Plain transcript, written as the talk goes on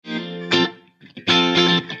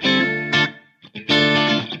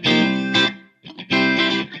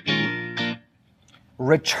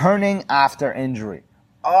returning after injury.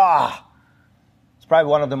 It's probably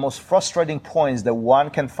one of the most frustrating points that one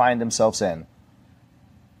can find themselves in.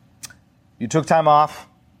 You took time off.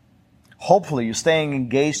 Hopefully, you're staying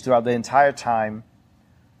engaged throughout the entire time.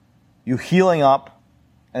 You're healing up,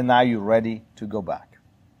 and now you're ready to go back.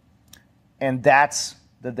 And that's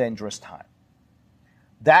the dangerous time.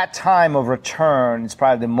 That time of return is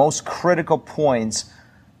probably the most critical points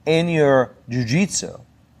in your jiu-jitsu.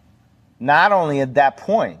 Not only at that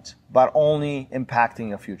point, but only impacting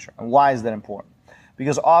your future. And why is that important?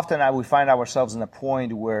 Because often we find ourselves in a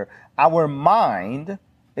point where our mind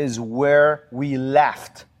is where we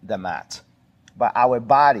left the mat, but our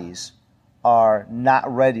bodies are not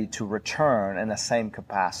ready to return in the same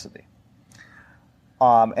capacity.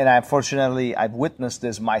 And unfortunately, I've witnessed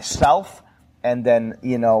this myself, and then,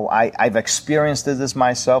 I've experienced this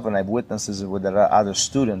myself, and I've witnessed this with other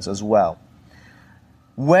students as well.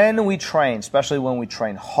 When we train, especially when we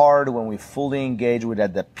train hard, when we fully engage with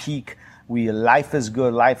at the peak, life is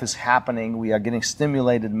good, life is happening, we are getting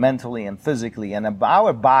stimulated mentally and physically, and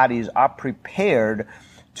our bodies are prepared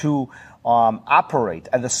to operate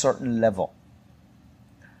at a certain level.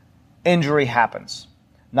 Injury happens.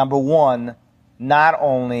 Number one, not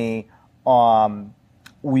only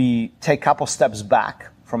we take a couple steps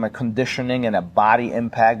back from a conditioning and a body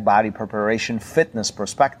impact, body preparation, fitness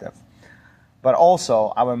perspective, but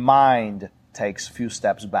also our mind takes a few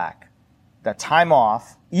steps back. That time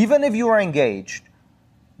off, even if you are engaged,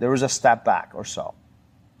 there is a step back or so.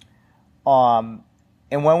 And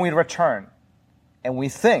when we return and we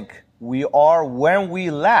think we are where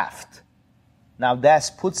we left, now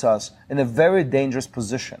that puts us in a very dangerous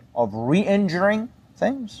position of re-injuring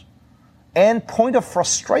things and point of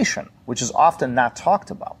frustration, which is often not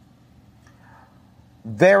talked about.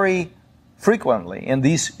 Very frequently in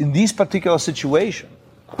these particular situations,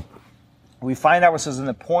 we find ourselves in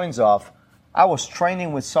the points of, I was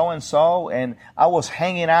training with so-and-so, and I was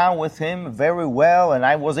hanging out with him very well, and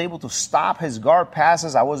I was able to stop his guard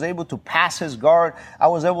passes, I was able to pass his guard, I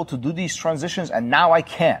was able to do these transitions, and now I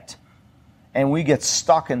can't. And we get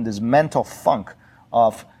stuck in this mental funk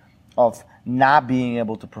of not being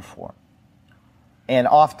able to perform. And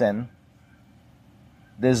often,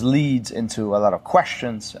 this leads into a lot of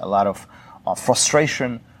questions, a lot of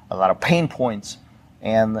frustration, a lot of pain points,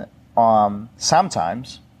 and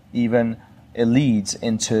sometimes even it leads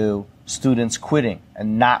into students quitting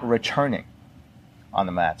and not returning on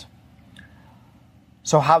the mat.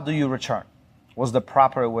 So how do you return? What's the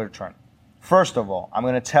proper way to return? First of all, I'm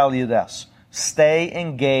going to tell you this. Stay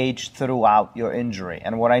engaged throughout your injury.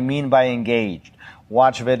 And what I mean by engaged,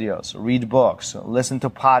 watch videos, read books, listen to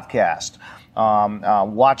podcasts,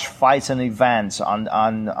 watch fights and events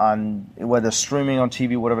on whether streaming on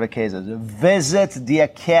TV, whatever the case is. Visit the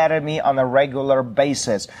academy on a regular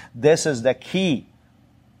basis. This is the key.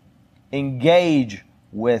 Engage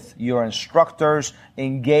with your instructors,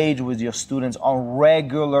 engage with your students on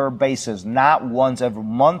regular basis, not once every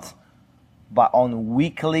month, but on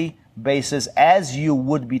weekly basis as you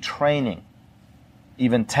would be training.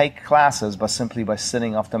 Even take classes, but simply by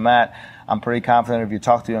sitting off the mat. I'm pretty confident if you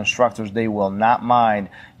talk to your instructors, they will not mind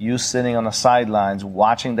you sitting on the sidelines,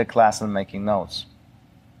 watching the class and making notes.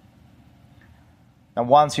 And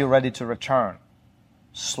once you're ready to return,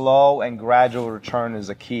 slow and gradual return is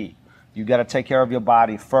the key. You got to take care of your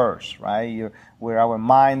body first, right? Where our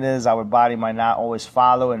mind is, our body might not always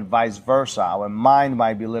follow, and vice versa. Our mind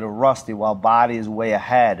might be a little rusty while body is way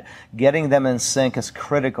ahead. Getting them in sync is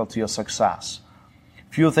critical to your success.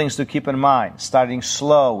 Few things to keep in mind. Starting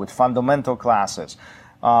slow with fundamental classes.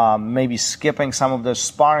 Maybe skipping some of the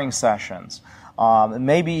sparring sessions.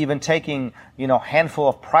 Maybe even taking, handful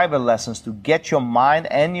of private lessons to get your mind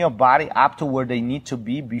and your body up to where they need to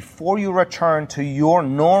be before you return to your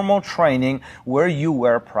normal training where you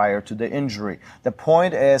were prior to the injury. The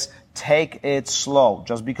point is, take it slow.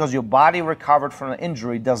 Just because your body recovered from an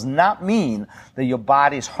injury does not mean that your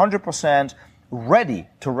body is 100% ready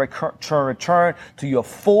to return to your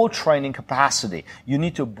full training capacity. You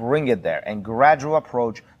need to bring it there and gradual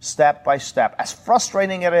approach step by step. As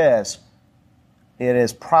frustrating it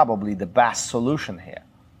is probably the best solution here.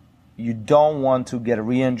 You don't want to get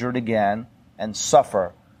re-injured again and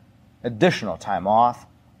suffer additional time off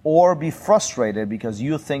or be frustrated because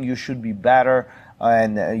you think you should be better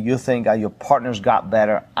and you think your partners got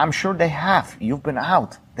better. I'm sure they have. You've been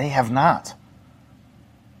out. They have not.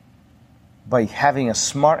 By having a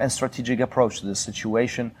smart and strategic approach to this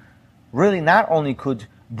situation, really not only could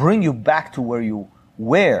bring you back to where you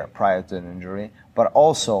were prior to an injury, but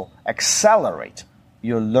also accelerate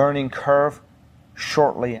your learning curve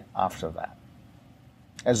shortly after that.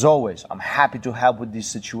 As always, I'm happy to help with these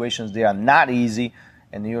situations. They are not easy,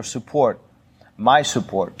 and your support, my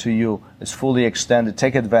support to you, is fully extended.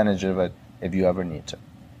 Take advantage of it if you ever need to.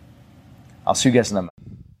 I'll see you guys in a minute.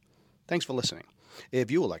 Thanks for listening.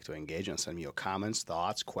 If you would like to engage and send me your comments,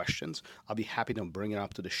 thoughts, questions, I'll be happy to bring it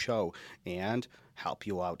up to the show and help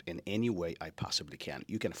you out in any way I possibly can.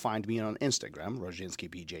 You can find me on Instagram,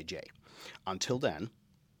 RozhinskiBJJ. Until then,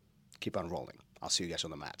 keep on rolling. I'll see you guys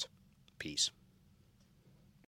on the mat. Peace.